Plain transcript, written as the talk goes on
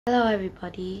Hello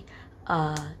everybody.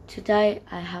 Today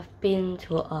I have been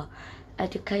to a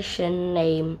education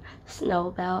named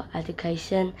Snobel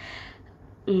education.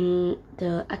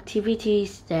 The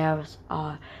activities there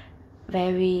are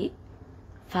very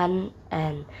fun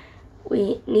and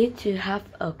we need to have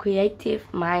a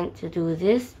creative mind to do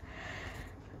this.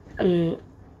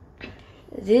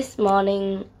 This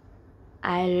morning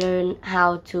I learned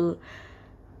how to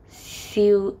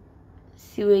sewing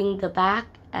the bag,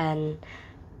 and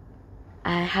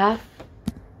I have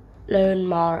learned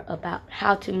more about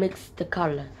how to mix the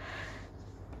color,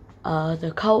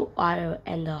 the cold water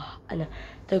and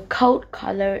the cold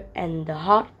color and the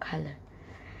hot color.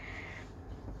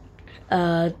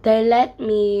 They let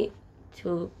me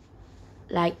to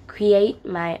create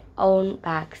my own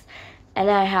bags, and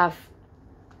I have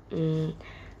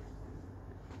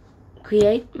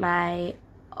create my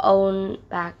own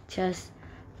bag just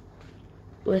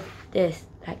with this,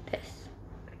 like this.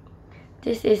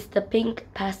 This is the pink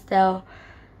pastel,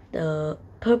 the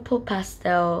purple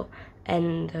pastel,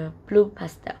 and the blue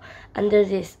pastel. Under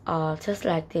this are just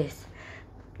like this.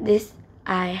 This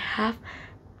I have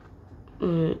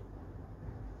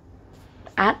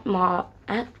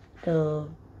add the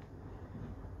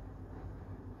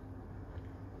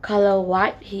color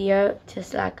white here,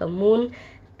 just like a moon,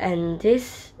 and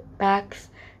this bags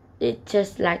it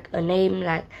just like a name,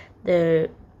 like the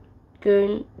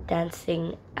girl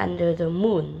dancing under the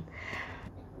moon.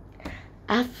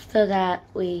 After that,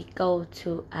 we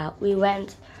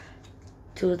went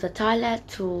to the toilet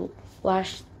to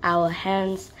wash our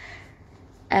hands,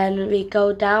 and we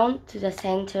go down to the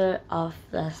center of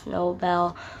the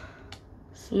Snobel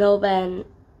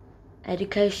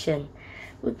education.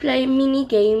 We play mini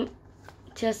game,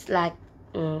 just like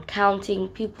counting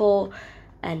people,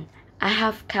 and I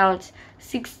have count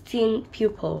 16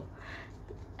 people.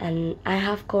 And I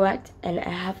have correct, and I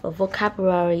have a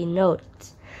vocabulary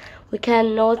notes. We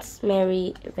can notes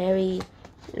very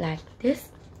like this.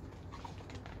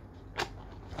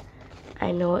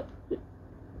 I know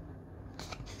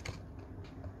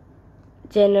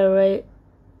generally,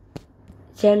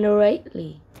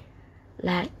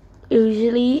 like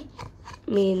usually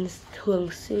means thường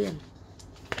xuyên,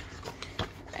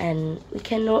 and we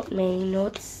can note many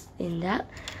notes in that.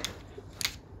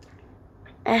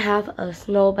 I have a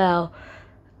Snobel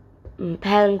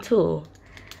pen too.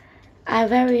 I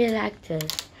very like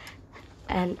this.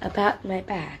 And about my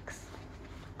bags,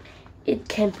 it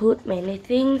can put many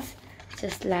things,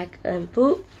 just like a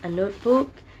book, a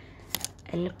notebook,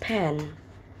 and a pen,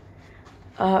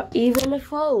 or even a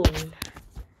phone.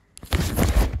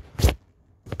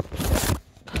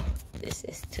 Oh, this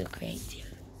is too creative.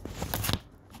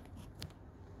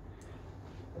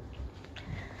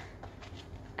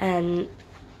 And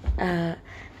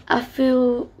I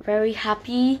feel very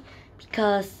happy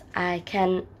because I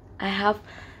have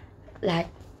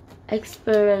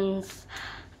experience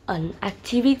an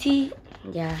activity.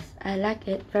 Yes, I like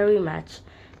it very much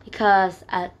because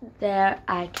there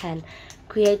I can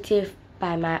creative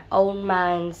by my own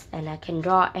minds, and I can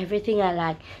draw everything I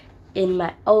like in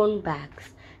my own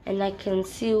bags, and I can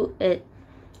sew it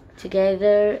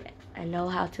together. I know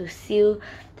how to sew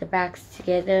the bags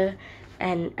together,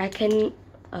 and I can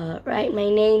write my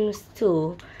names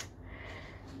too.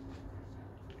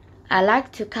 I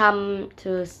like to come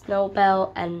to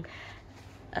Snowbell and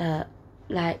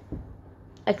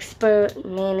expert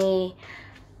many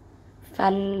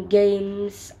fun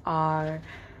games or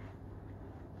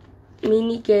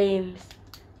mini games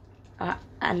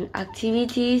and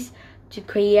activities to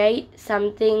create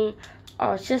something,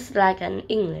 or just like an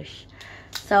English,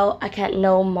 so I can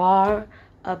know more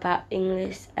about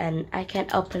English, and I can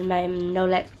open my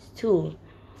knowledge too.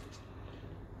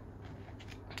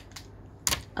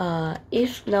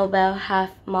 If Snowbell have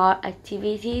more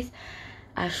activities,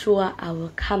 I'm sure I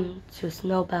will come to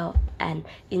Snowbell and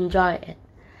enjoy it.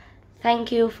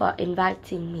 Thank you for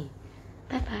inviting me.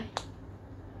 Bye bye.